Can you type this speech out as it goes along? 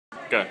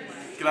Go.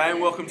 G'day and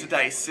welcome to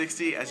day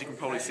 60. As you can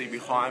probably see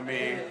behind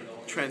me,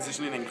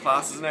 transitioning in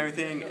classes and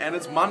everything. And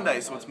it's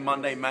Monday, so it's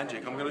Monday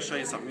Magic. I'm going to show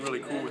you something really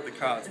cool with the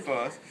cards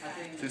first.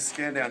 Just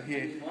scan down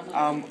here.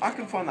 I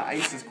can find the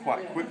aces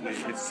quite quickly.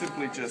 It's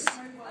simply just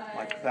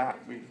like that.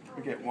 We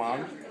get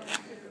one,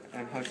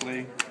 and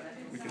hopefully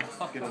we can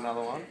get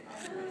another one.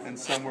 And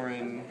somewhere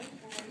in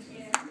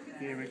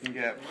here we can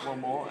get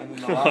one more, and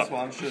then the last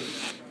one should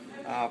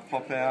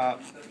pop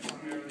out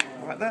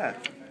right there.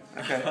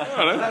 Okay,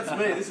 so that's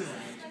me.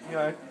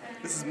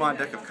 This is my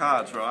deck of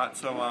cards, right?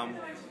 So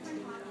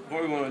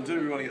what we want to do,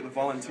 we want to get the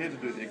volunteer to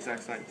do the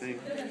exact same thing.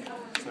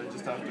 So you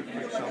just have to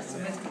quick shuffle.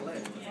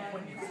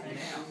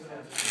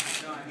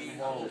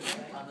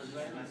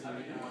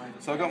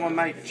 So I've got my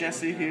mate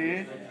Jesse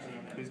here,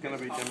 who's going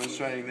to be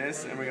demonstrating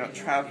this, and we got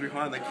Trav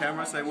behind the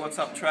camera. Say what's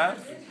up,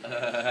 Trav.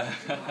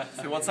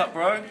 Say what's up,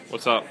 bro.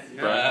 What's up,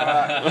 bro?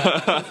 Alright.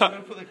 So I'm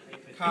going to put the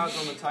cards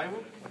on the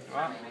table,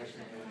 right?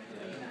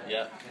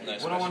 Yeah.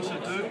 What I want you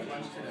to do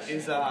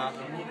is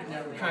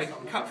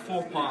cut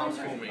 4 piles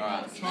for me.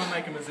 Right. Try and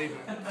make them as even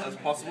as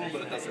possible,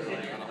 but it doesn't really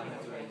matter.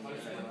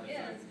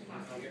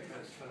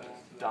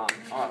 Done.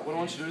 Alright, what I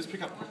want you to do is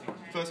pick up the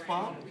first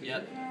pile.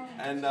 Yep.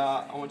 And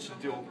I want you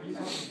to deal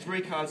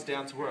 3 cards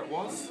down to where it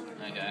was.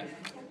 Okay.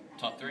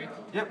 Top 3?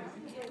 Yep.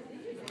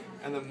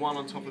 And then 1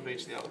 on top of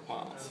each of the other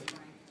piles.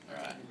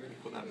 Alright.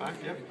 Put that back,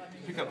 yep.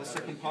 Pick up the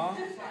second pile.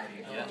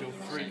 Yep. Deal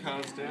 3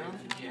 cards down.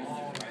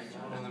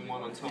 And then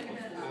 1 on top of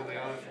all the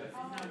other.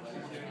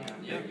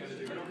 Yep.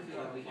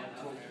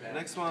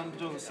 Next one,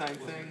 do the same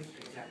thing.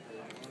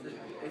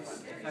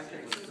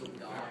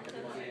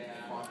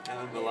 And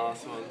then the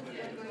last one.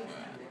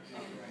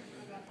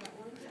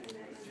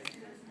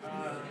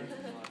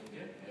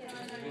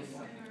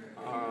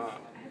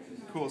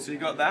 Cool, so you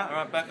got that.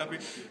 Alright, back up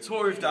here. So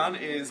what we've done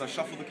is I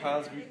shuffled the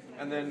cards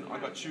and then I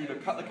got you to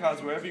cut the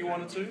cards wherever you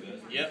wanted to.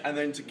 Yep. And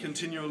then to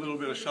continue a little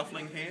bit of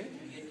shuffling here.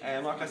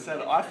 And like I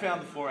said, I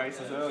found the 4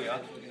 aces earlier.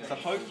 So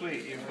hopefully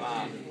if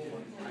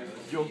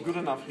you're good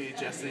enough here,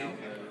 Jesse,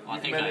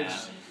 you've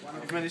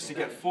managed to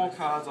get 4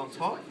 cards on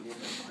top.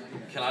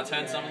 Can I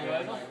turn some of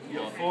them over? You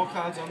got 4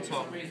 cards on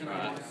top. Right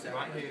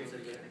here.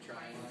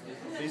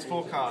 These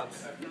 4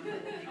 cards.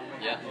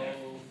 Yeah.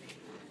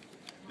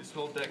 This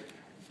whole deck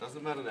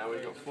doesn't matter now,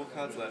 we've got 4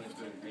 cards left.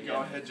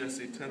 Go ahead,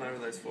 Jesse, turn over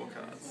those 4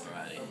 cards.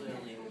 Alrighty.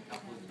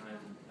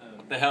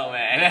 What the hell,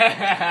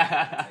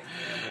 man?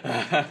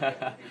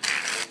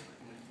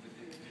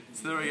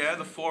 So there we go,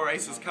 the 4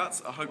 aces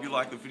cuts. I hope you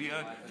like the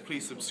video.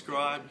 Please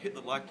subscribe, hit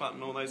the like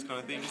button, all those kind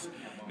of things.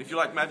 And if you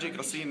like Magic,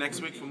 I'll see you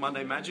next week for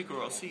Monday Magic,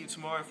 or I'll see you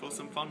tomorrow for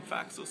some fun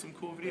facts or some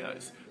cool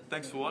videos.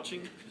 Thanks for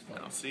watching, and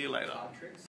I'll see you later.